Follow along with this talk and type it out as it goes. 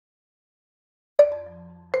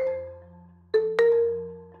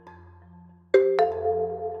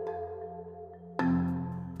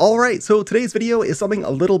Alright, so today's video is something a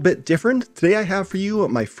little bit different. Today I have for you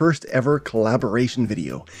my first ever collaboration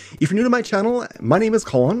video. If you're new to my channel, my name is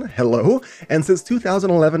Colin, hello, and since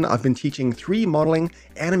 2011 I've been teaching 3D modeling,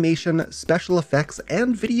 animation, special effects,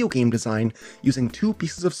 and video game design using two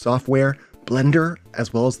pieces of software, Blender,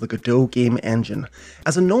 as well as the Godot game engine.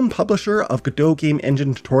 As a known publisher of Godot game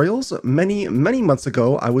engine tutorials, many months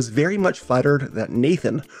ago, I was very much flattered that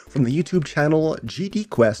Nathan from the YouTube channel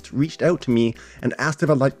GDquest reached out to me and asked if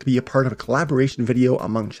I'd like to be a part of a collaboration video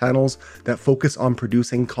among channels that focus on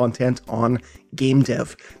producing content on game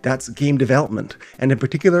dev, that's game development, and in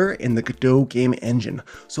particular in the Godot game engine.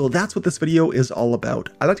 So that's what this video is all about.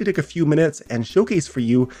 I'd like to take a few minutes and showcase for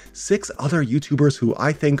you 6 other YouTubers who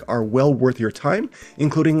I think are well worth your time,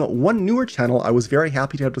 including one newer channel I was very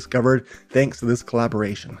happy to have discovered thanks to this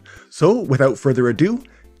collaboration. So without further ado,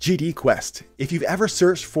 GDquest. If you've ever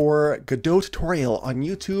searched for Godot tutorial on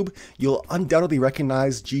YouTube, you'll undoubtedly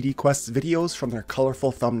recognize GDquest's videos from their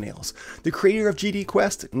colorful thumbnails. The creator of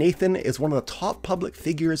GDquest, Nathan, is one of the top public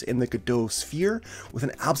figures in the Godot sphere, with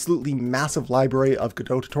an absolutely massive library of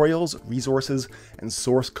Godot tutorials, resources, and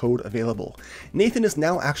source code available. Nathan is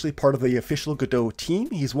now actually part of the official Godot team.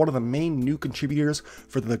 He's one of the main new contributors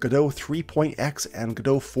for the Godot 3.x and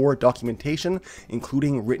Godot 4 documentation,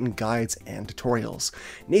 including written guides and tutorials.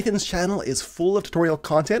 Nathan's channel is full of tutorial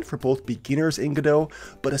content for both beginners in Godot,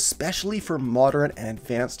 but especially for modern and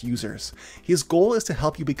advanced users. His goal is to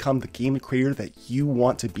help you become the game creator that you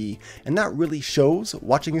want to be, and that really shows.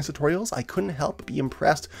 Watching his tutorials, I couldn't help but be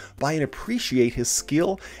impressed by and appreciate his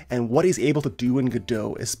skill and what he's able to do in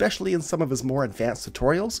Godot, especially in some of his more advanced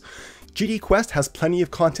tutorials. GDquest has plenty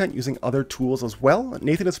of content using other tools as well.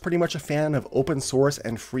 Nathan is pretty much a fan of open source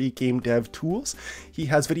and free game dev tools. He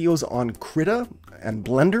has videos on Krita and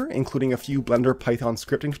Blender, including a few Blender Python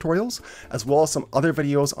scripting tutorials, as well as some other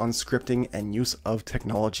videos on scripting and use of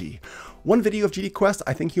technology. One video of GDquest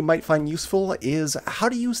I think you might find useful is how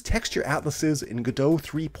to use texture atlases in Godot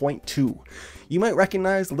 3.2. You might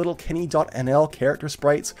recognize the little Kenny.nl character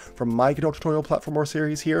sprites from my Godot tutorial platformer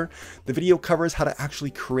series here. The video covers how to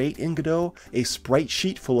actually create in Godot a sprite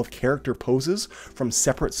sheet full of character poses from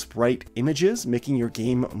separate sprite images, making your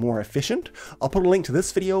game more efficient. I'll put a link to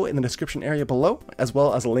this video in the description area below, as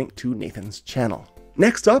well as a link to Nathan's channel.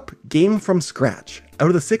 Next up, GameFromScratch. Out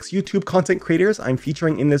of the 6 YouTube content creators I'm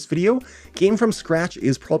featuring in this video, GameFromScratch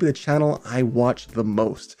is probably the channel I watch the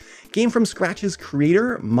most. GameFromScratch's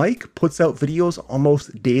creator, Mike, puts out videos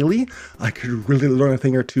almost daily. I could really learn a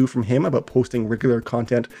thing or two from him about posting regular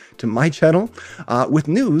content to my channel, with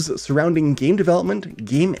news surrounding game development,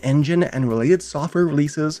 game engine, and related software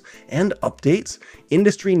releases and updates,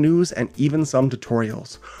 industry news, and even some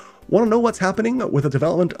tutorials. Want to know what's happening with the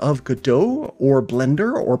development of Godot or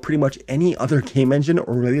Blender or pretty much any other game engine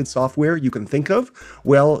or related software you can think of?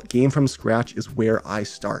 Well, GameFromScratch is where I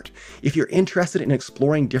start. If you're interested in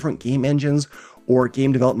exploring different game engines or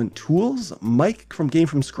game development tools, Mike from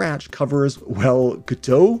GameFromScratch covers, well,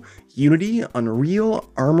 Godot, Unity, Unreal,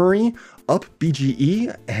 Armory,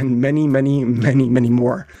 UpBGE, and many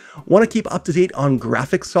more. Want to keep up to date on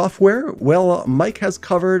graphics software? Well, Mike has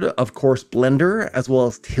covered, of course, Blender, as well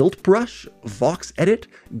as Tilt Brush, Vox Edit,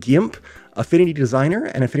 GIMP, Affinity Designer,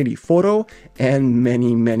 and Affinity Photo, and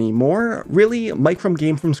many more. Really, Mike from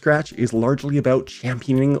GameFromScratch is largely about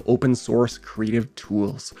championing open source creative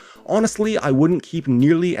tools. Honestly, I wouldn't keep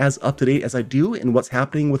nearly as up to date as I do in what's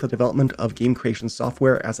happening with the development of game creation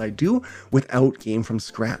software as I do without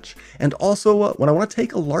GameFromScratch. And also, when I want to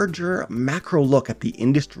take a larger macro look at the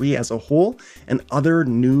industry as a whole and other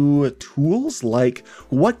new tools, like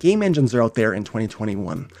what game engines are out there in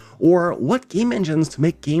 2021, or what game engines to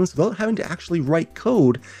make games without having to actually write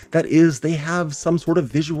code, that is, they have some sort of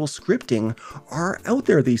visual scripting, are out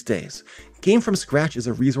there these days. GameFromScratch is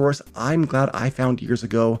a resource I'm glad I found years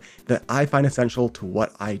ago that I find essential to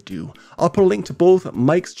what I do. I'll put a link to both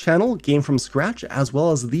Mike's channel, GameFromScratch, as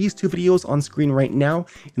well as these 2 videos on screen right now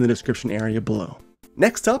in the description area below.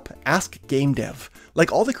 Next up, Ask GameDev.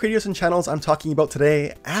 Like all the creators and channels I'm talking about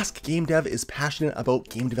today, Ask GameDev is passionate about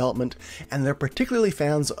game development, and they're particularly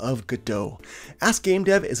fans of Godot. Ask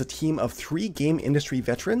GameDev is a team of 3 game industry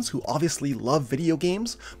veterans who obviously love video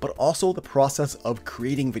games, but also the process of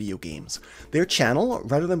creating video games. Their channel,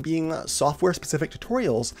 rather than being software-specific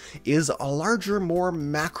tutorials, is a larger, more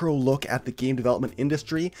macro look at the game development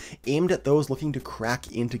industry, aimed at those looking to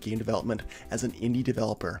crack into game development as an indie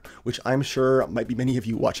developer, which I'm sure might be many of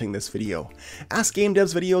you watching this video. Ask Game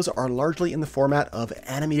Dev's videos are largely in the format of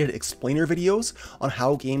animated explainer videos on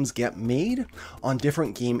how games get made, on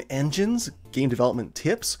different game engines, game development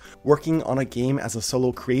tips, working on a game as a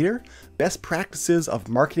solo creator, best practices of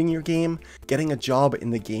marketing your game, getting a job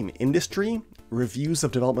in the game industry, reviews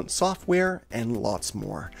of development software, and lots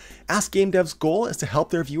more. Ask Game Dev's goal is to help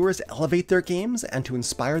their viewers elevate their games and to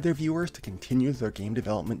inspire their viewers to continue their game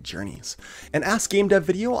development journeys. An Ask Game Dev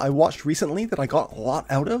video I watched recently that I got a lot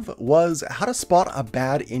out of was how to spot a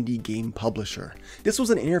bad indie game publisher. This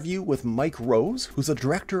was an interview with Mike Rose, who's a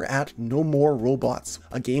director at No More Robots,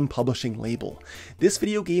 a game publishing label. This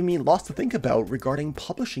video gave me lots to think about regarding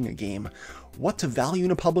publishing a game, what to value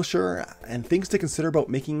in a publisher, and things to consider about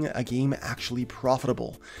making a game actually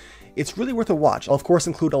profitable. It's really worth a watch. I'll of course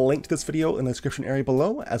include a link to this video in the description area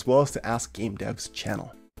below, as well as to Ask Game Dev's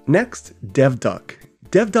channel. Next, DevDuck.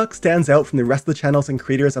 DevDuck stands out from the rest of the channels and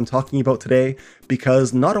creators I'm talking about today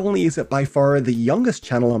because not only is it by far the youngest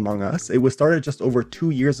channel among us, it was started just over 2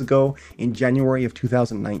 years ago in January of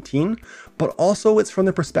 2019, but also it's from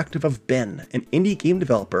the perspective of Ben, an indie game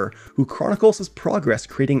developer who chronicles his progress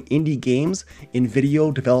creating indie games in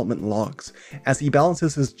video development logs, as he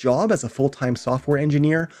balances his job as a full-time software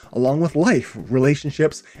engineer along with life,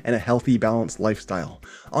 relationships, and a healthy, balanced lifestyle.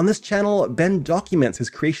 On this channel, Ben documents his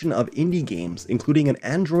creation of indie games, including an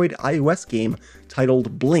Android iOS game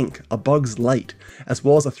titled Blink, A Bug's Light, as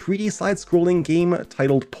well as a 3D side-scrolling game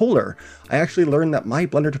titled Polar. I actually learned that my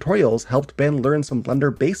Blender tutorials helped Ben learn some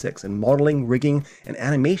Blender basics in modeling, rigging, and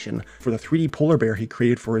animation for the 3D polar bear he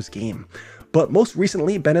created for his game. But most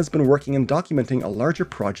recently, Ben has been working and documenting a larger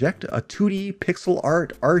project, a 2D pixel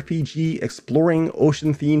art RPG exploring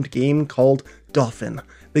ocean-themed game called Dolphin.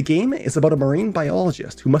 The game is about a marine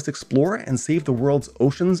biologist who must explore and save the world's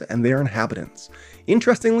oceans and their inhabitants.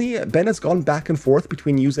 Interestingly, Ben has gone back and forth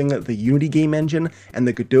between using the Unity game engine and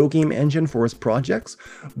the Godot game engine for his projects,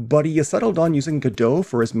 but he has settled on using Godot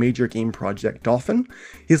for his major game project Dolphin.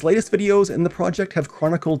 His latest videos in the project have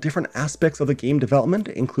chronicled different aspects of the game development,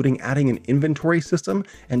 including adding an inventory system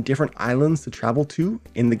and different islands to travel to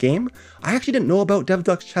in the game. I actually didn't know about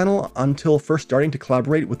DevDuck's channel until first starting to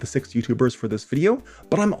collaborate with the 6 YouTubers for this video,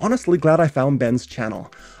 but I'm honestly glad I found Ben's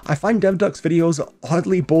channel. I find DevDuck's videos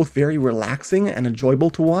oddly both very relaxing and enjoyable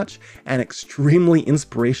to watch, and extremely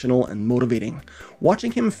inspirational and motivating.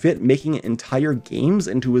 Watching him fit making entire games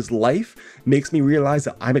into his life makes me realize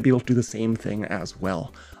that I might be able to do the same thing as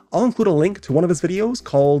well. I'll include a link to one of his videos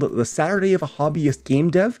called The Saturday of a Hobbyist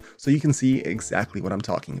Game Dev, so you can see exactly what I'm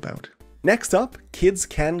talking about. Next up,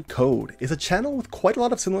 KidsCanCode is a channel with quite a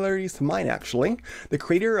lot of similarities to mine actually. The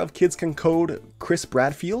creator of KidsCanCode, Chris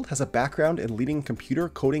Bradfield, has a background in leading computer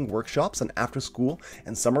coding workshops and after-school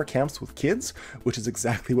and summer camps with kids, which is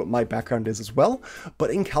exactly what my background is as well,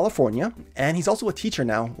 but in California, and he's also a teacher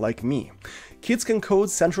now, like me.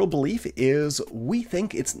 KidsCanCode's central belief is we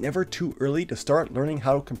think it's never too early to start learning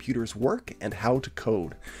how computers work and how to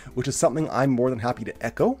code, which is something I'm more than happy to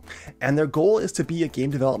echo, and their goal is to be a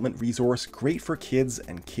game development resource great for kids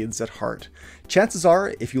and kids at heart. Chances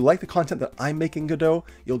are, if you like the content that I'm making Godot,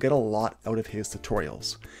 you'll get a lot out of his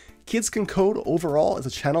tutorials. KidsCanCode overall is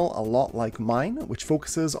a channel a lot like mine, which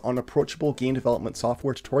focuses on approachable game development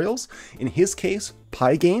software tutorials. In his case,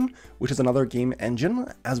 Pygame, which is another game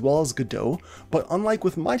engine, as well as Godot, but unlike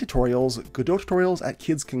with my tutorials, Godot tutorials at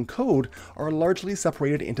KidsCanCode are largely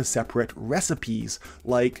separated into separate recipes,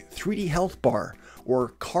 like 3D health bar, or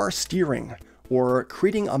car steering, or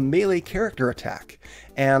creating a melee character attack,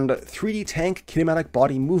 and 3D tank kinematic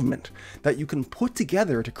body movement that you can put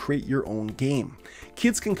together to create your own game.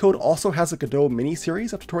 KidsCanCode also has a Godot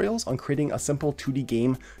mini-series of tutorials on creating a simple 2D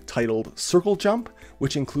game titled Circle Jump,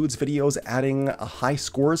 which includes videos adding a high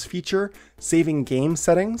scores feature, saving game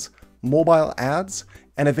settings, mobile ads,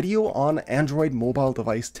 and a video on Android mobile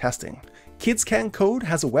device testing. KidsCanCode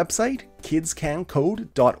has a website,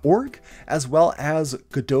 kidscancode.org, as well as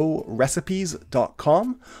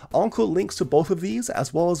GodotRecipes.com. I'll include links to both of these,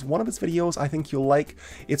 as well as one of his videos I think you'll like.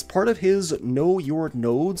 It's part of his Know Your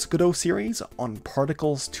Nodes Godot series on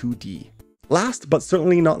Particles 2D. Last but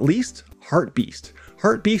certainly not least, HeartBeast.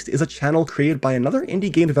 HeartBeast is a channel created by another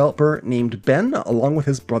indie game developer named Ben, along with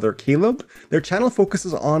his brother Caleb. Their channel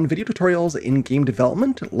focuses on video tutorials in game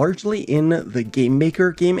development, largely in the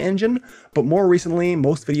GameMaker game engine, but more recently,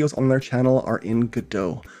 most videos on their channel are in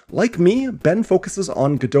Godot. Like me, Ben focuses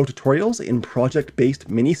on Godot tutorials in project-based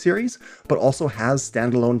mini-series, but also has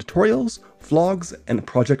standalone tutorials, vlogs, and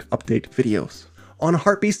project update videos. On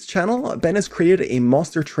HeartBeast's channel, Ben has created a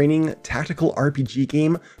monster training tactical RPG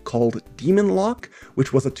game called Demon Lock,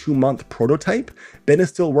 which was a 2-month prototype. Ben is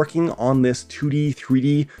still working on this 2D,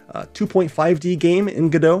 3D, 2.5D game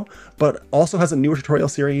in Godot, but also has a newer tutorial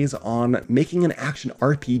series on making an action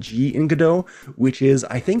RPG in Godot, which is,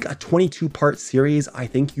 I think, a 22-part series I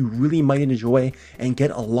think you really might enjoy and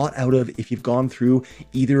get a lot out of if you've gone through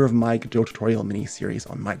either of my Godot tutorial mini-series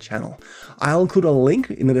on my channel. I'll include a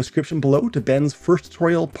link in the description below to Ben's first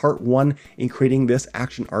tutorial, part 1, in creating this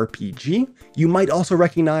action RPG. You might also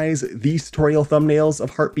recognize these tutorial thumbnails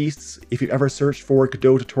of HeartBeast's if you've ever searched for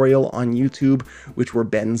Godot tutorial on YouTube, which were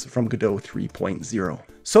Ben's from Godot 3.0.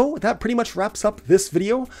 So that pretty much wraps up this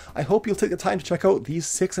video. I hope you'll take the time to check out these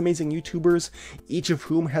 6 amazing YouTubers, each of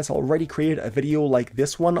whom has already created a video like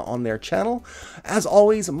this one on their channel. As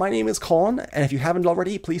always, my name is Colin, and if you haven't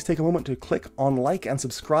already, please take a moment to click on like and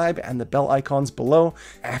subscribe and the bell icons below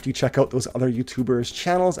after you check out those other YouTubers'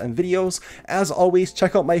 channels and videos. As always,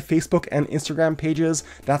 check out my Facebook and Instagram pages.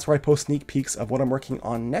 That's where I post sneak peeks of what I'm working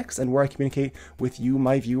on next and where I communicate with you,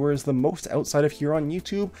 my viewers, the most outside of here on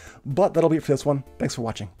YouTube. But that'll be it for this one. Thanks for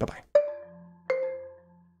watching. Bye-bye.